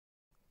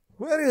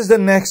Where is the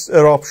next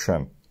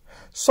eruption?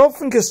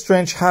 Something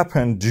strange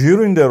happened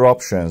during the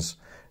eruptions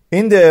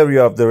in the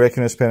area of the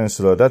Reykjanes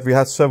Peninsula that we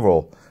had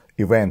several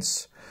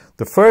events.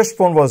 The first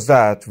one was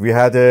that we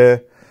had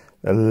a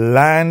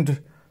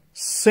land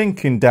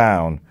sinking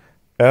down,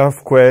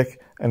 earthquake,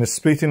 and a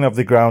splitting of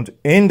the ground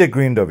in the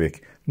Grindavík.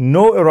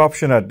 No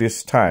eruption at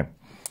this time.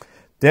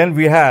 Then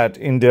we had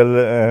in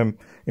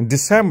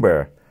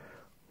December,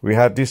 we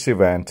had this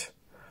event.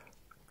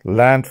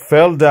 Land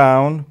fell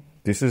down.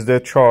 This is the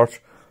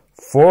chart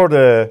for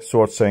the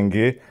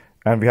Svartsengi,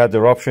 and we had the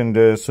eruption in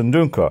the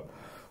Sundhnúka,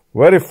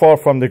 very far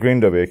from the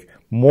Grindavík,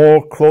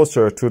 more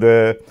closer to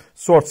the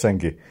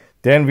Svartsengi.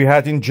 Then we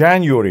had in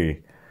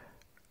January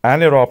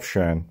an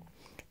eruption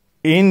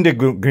in the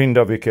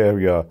Grindavík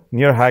area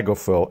near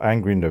Hagafell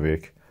and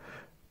Grindavík.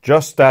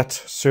 Just that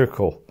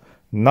circle.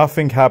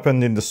 Nothing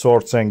happened in the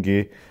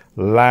Svartsengi.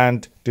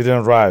 Land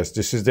didn't rise.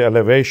 This is the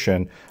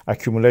elevation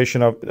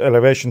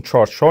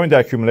chart showing the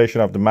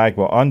accumulation of the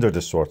magma under the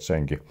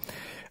Svartsengi.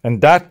 And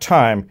that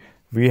time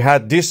we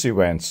had these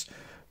events: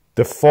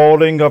 the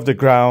falling of the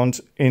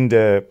ground in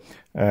the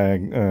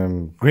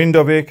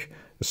Grindavík,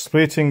 the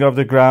splitting of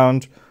the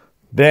ground.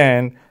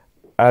 Then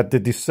at the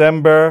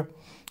December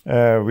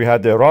we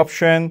had the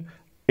eruption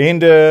in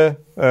the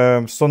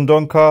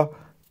Sundhnúka.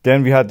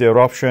 Then we had the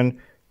eruption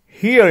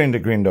here in the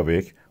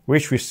Grindavík,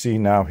 which we see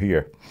now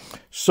here.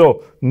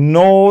 So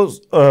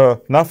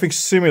nothing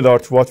similar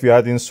to what we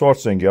had in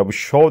Svartsengi. I will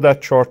show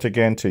that chart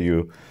again to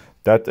you.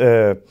 That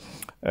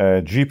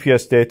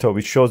GPS data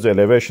which shows the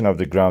elevation of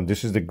the ground.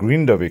 This is the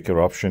Grindavík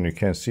eruption. You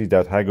can see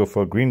that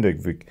Hagafell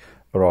Grindavík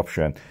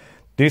eruption.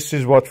 This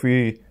is what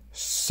we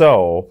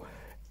saw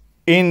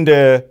in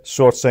the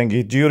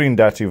Svartsengi during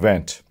that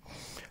event.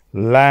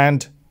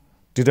 Land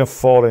didn't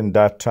fall in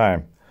that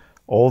time,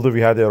 although we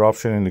had the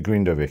eruption in the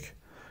Grindavík.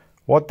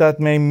 What that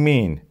may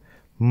mean?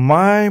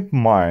 My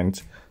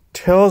mind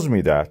tells me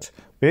that,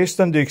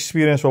 based on the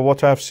experience of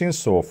what I've seen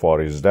so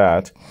far, is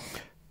that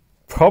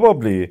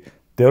probably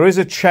there is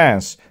a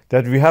chance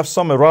that we have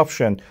some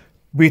eruption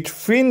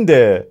between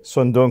the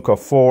Sundhnúka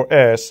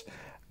 4S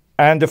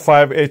and the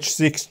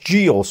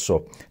 5H6G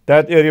also.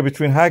 That area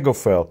between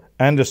Hagafell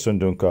and the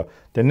Sundhnúka.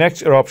 The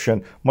next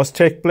eruption must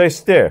take place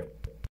there.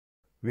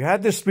 We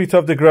had the split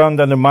of the ground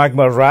and the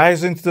magma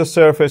rising to the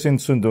surface in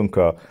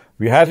Sundhnúka.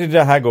 We had it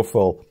in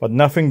Hagafell, but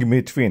nothing in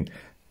between.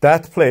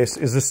 That place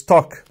is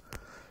stuck,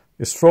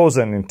 is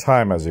frozen in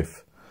time as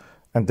if.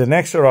 And the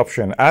next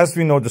eruption, as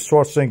we know, the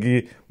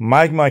Svartsengi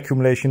magma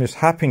accumulation is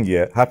happening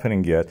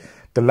yet.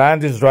 The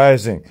land is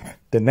rising.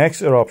 The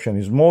next eruption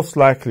is most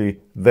likely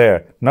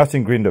there, not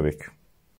in Grindavík.